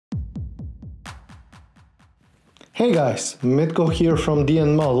Hey guys, Mitko here from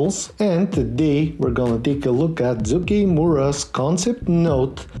DN Models, and today we're gonna take a look at Zoukei-Mura's concept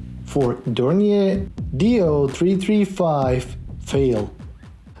note for Dornier Do-335 Pfeil.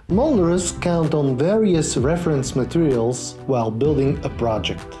 Molders count on various reference materials while building a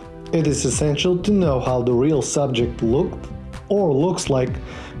project. It is essential to know how the real subject looked or looks like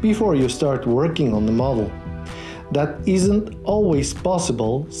before you start working on the model. That isn't always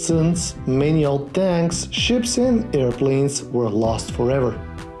possible since many old tanks, ships and airplanes were lost forever.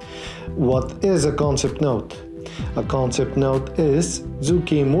 What is a concept note? A concept note is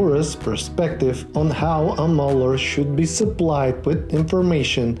Zoukei-Mura's perspective on how a model should be supplied with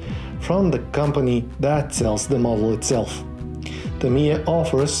information from the company that sells the model itself. Tamiya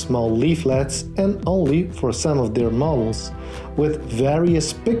offers small leaflets, and only for some of their models, with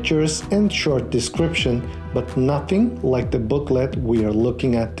various pictures and short description, but nothing like the booklet we are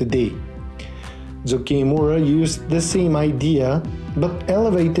looking at today. Zoukei-Mura used the same idea, but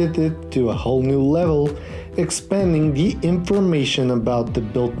elevated it to a whole new level, expanding the information about the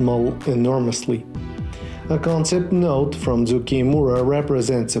built model enormously. A concept note from Zoukei-Mura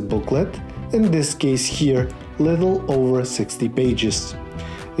represents a booklet, in this case here, little over 60 pages.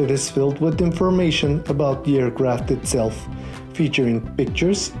 It is filled with information about the aircraft itself, featuring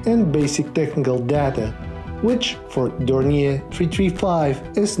pictures and basic technical data, which for Dornier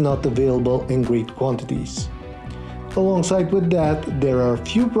 335 is not available in great quantities. Alongside with that, there are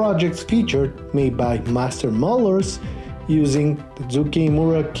few projects featured made by master modelers using the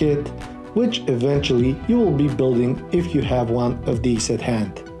Zoukei-Mura kit, which eventually you will be building if you have one of these at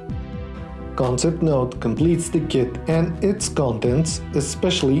hand. Concept note completes the kit and its contents,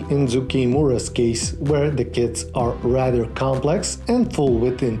 especially in Zoukei-Mura's case, where the kits are rather complex and full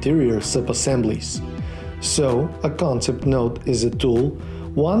with interior sub-assemblies. So, a concept note is a tool,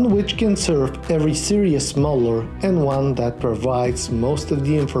 one which can serve every serious modeler and one that provides most of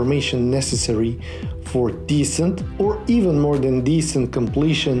the information necessary for decent or even more than decent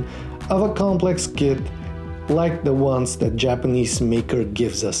completion of a complex kit like the ones that Japanese maker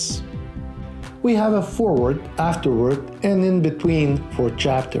gives us. We have a forward, afterward, and in between 4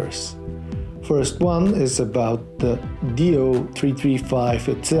 chapters. First one is about the Do-335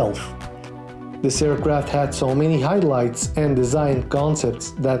 itself. This aircraft had so many highlights and design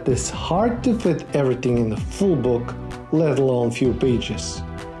concepts that it's hard to fit everything in a full book, let alone few pages.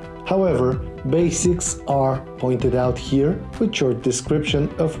 However, basics are pointed out here with short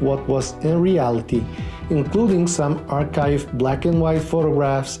description of what was in reality, including some archived black and white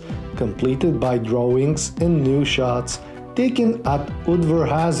photographs completed by drawings and new shots taken at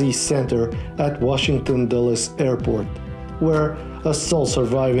Udvar-Hazy Center at Washington Dulles Airport, where a sole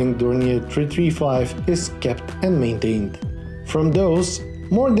surviving Dornier 335 is kept and maintained. From those,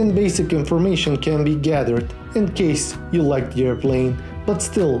 more than basic information can be gathered in case you like the airplane but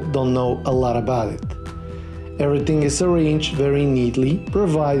still don't know a lot about it. Everything is arranged very neatly,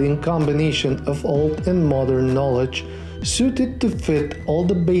 providing combination of old and modern knowledge suited to fit all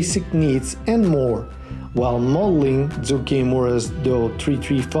the basic needs and more, while modeling Zoukei-Mura's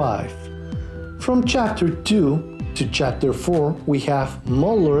Do-335. From Chapter 2 to Chapter 4, we have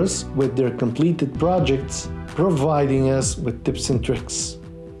modelers with their completed projects, providing us with tips and tricks.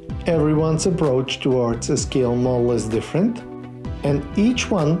 Everyone's approach towards a scale model is different, and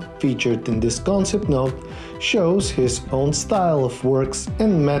each one featured in this concept note shows his own style of works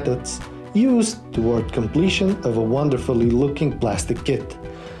and methods used toward completion of a wonderfully looking plastic kit.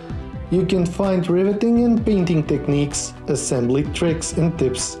 You can find riveting and painting techniques, assembly tricks and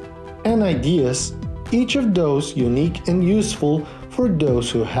tips, and ideas, each of those unique and useful for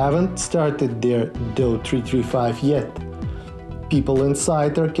those who haven't started their Do-335 yet. People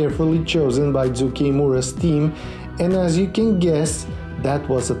inside are carefully chosen by Zoukei-Mura's team, and as you can guess, that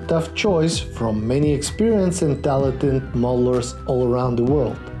was a tough choice from many experienced and talented modelers all around the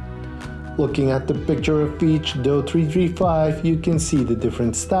world. Looking at the picture of each Do-335, you can see the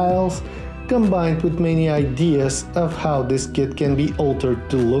different styles, combined with many ideas of how this kit can be altered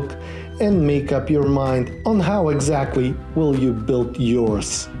to look, and make up your mind on how exactly will you build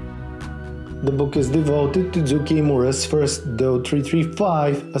yours. The book is devoted to Zoukei-Mura's first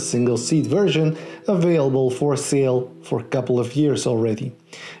Do-335, a single-seat version available for sale for a couple of years already.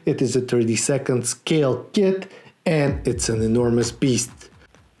 It is a 32nd scale kit and it's an enormous beast.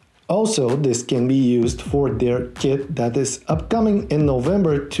 Also, this can be used for their kit that is upcoming in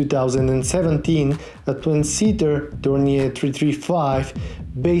November 2017, a twin-seater Dornier 335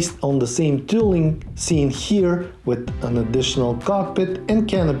 based on the same tooling seen here, with an additional cockpit and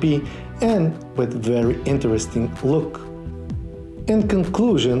canopy and with very interesting look. In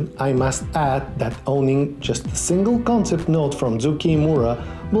conclusion, I must add that owning just a single concept node from Zoukei-Mura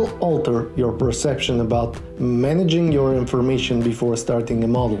will alter your perception about managing your information before starting a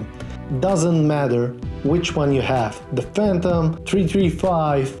model. Doesn't matter which one you have, the Phantom,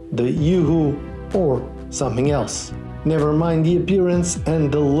 335, the Yoo-Hoo, or something else. Never mind the appearance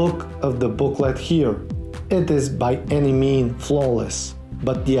and the look of the booklet here. It is by any means flawless,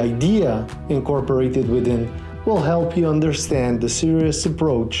 but the idea incorporated within will help you understand the serious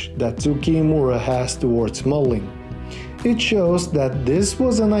approach that Zoukei-Mura has towards modeling. It shows that this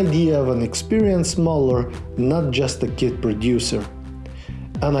was an idea of an experienced modeler, not just a kit producer.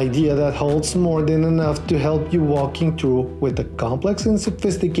 An idea that holds more than enough to help you walking through with a complex and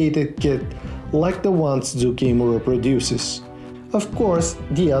sophisticated kit like the ones Zoukei-Mura produces. Of course,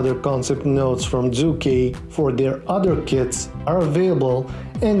 the other concept notes from Zoukei for their other kits are available,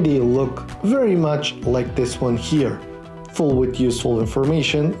 and they look very much like this one here, full with useful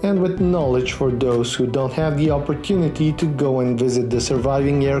information and with knowledge for those who don't have the opportunity to go and visit the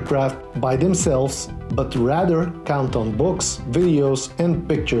surviving aircraft by themselves, but rather count on books, videos, and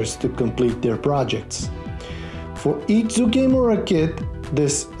pictures to complete their projects. For each Zoukei-Mura kit,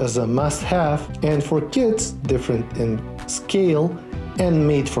 this is a must-have, and for kits different in scale and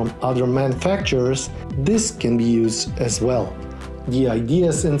made from other manufacturers, this can be used as well. The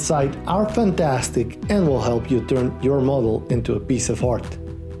ideas inside are fantastic and will help you turn your model into a piece of art.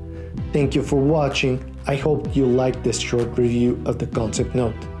 Thank you for watching. I hope you liked this short review of the concept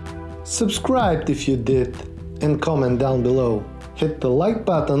note. Subscribe if you did and comment down below. Hit the like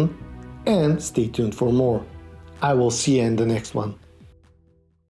button and stay tuned for more. I will see you in the next one.